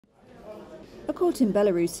A court in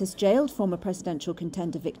Belarus has jailed former presidential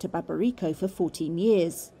contender Viktor Babariko for 14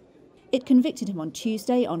 years. It convicted him on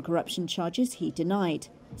Tuesday on corruption charges he denied,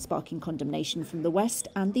 sparking condemnation from the West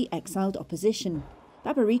and the exiled opposition.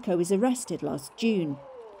 Babariko was arrested last June.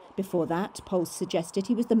 Before that, polls suggested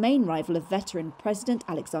he was the main rival of veteran President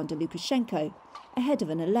Alexander Lukashenko, ahead of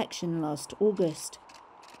an election last August.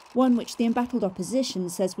 One which the embattled opposition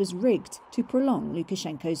says was rigged to prolong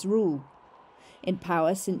Lukashenko's rule. In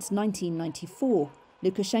power since 1994,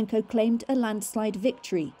 Lukashenko claimed a landslide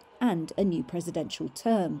victory and a new presidential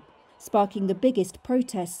term, sparking the biggest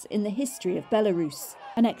protests in the history of Belarus,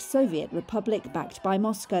 an ex-Soviet republic backed by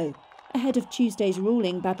Moscow. Ahead of Tuesday's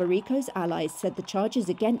ruling, Babariko's allies said the charges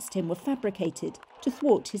against him were fabricated to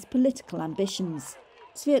thwart his political ambitions.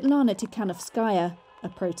 Svetlana Tikhanovskaya, a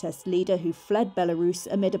protest leader who fled Belarus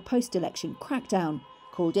amid a post-election crackdown,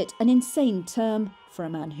 called it an insane term for a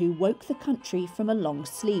man who woke the country from a long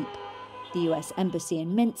sleep. The US embassy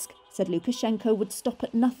in Minsk said Lukashenko would stop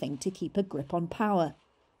at nothing to keep a grip on power,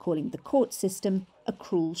 calling the court system a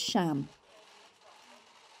cruel sham.